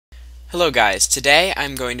Hello guys, today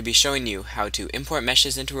I'm going to be showing you how to import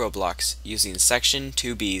meshes into Roblox using Section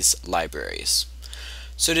 2B's libraries.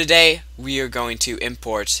 So today we are going to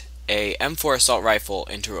import a M4 assault rifle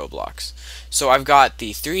into Roblox. So I've got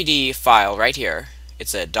the 3D file right here.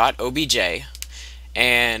 It's a .obj,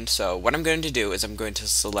 and so what I'm going to do is I'm going to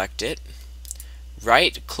select it,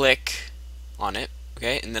 right click on it,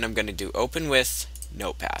 okay, and then I'm going to do open with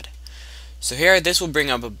notepad. So here, this will bring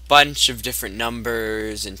up a bunch of different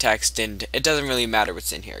numbers and text, and it doesn't really matter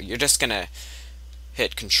what's in here. You're just going to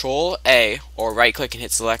hit Control A or right click and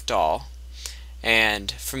hit Select All,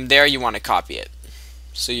 and from there you want to copy it.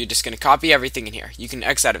 So you're just going to copy everything in here. You can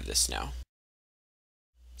X out of this now.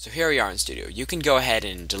 So here we are in Studio. You can go ahead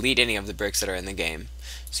and delete any of the bricks that are in the game,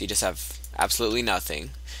 so you just have absolutely nothing.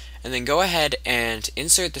 And then go ahead and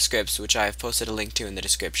insert the scripts, which I have posted a link to in the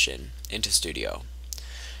description, into Studio.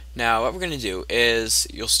 Now what we're going to do is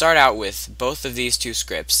you'll start out with both of these two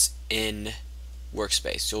scripts in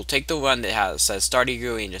Workspace. You'll take the one that says Starter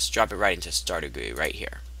GUI and just drop it right into Starter GUI right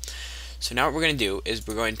here. So now what we're going to do is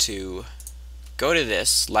we're going to go to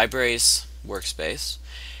this Libraries Workspace.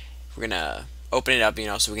 We're going to open it up,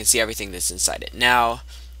 so we can see everything that's inside it. Now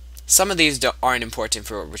some of these aren't important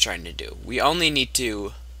for what we're trying to do. We only need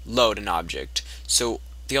to load an object. So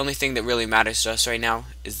the only thing that really matters to us right now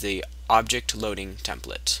is the object loading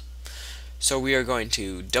template. So we are going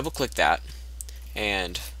to double click that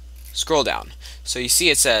and scroll down. So you see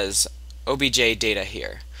it says OBJ data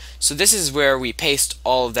here. So this is where we paste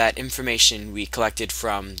all of that information we collected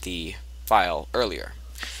from the file earlier.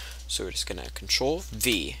 So we're just going to Control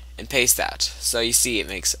V and paste that. So you see it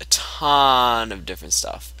makes a ton of different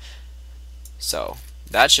stuff. So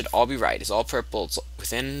that should all be right. It's all purple. It's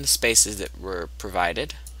within the spaces that were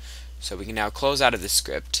provided. So we can now close out of this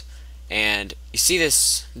script. And you see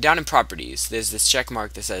this down in properties, there's this check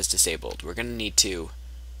mark that says disabled. We're going to need to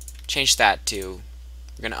change that to,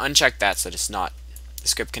 we're going to uncheck that so that it's not, the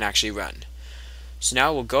script can actually run. So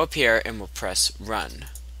now we'll go up here and we'll press run.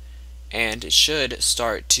 And it should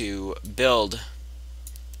start to build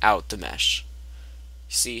out the mesh.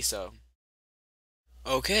 You see, so.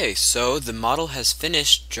 Okay, so the model has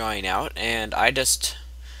finished drawing out, and I just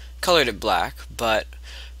colored it black, but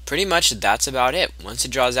pretty much that's about it. Once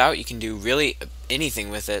it draws out, you can do really anything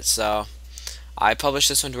with it. So I published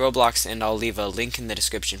this one to Roblox, and I'll leave a link in the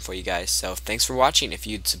description for you guys. So thanks for watching. If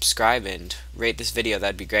you'd subscribe and rate this video,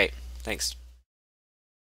 that'd be great. Thanks.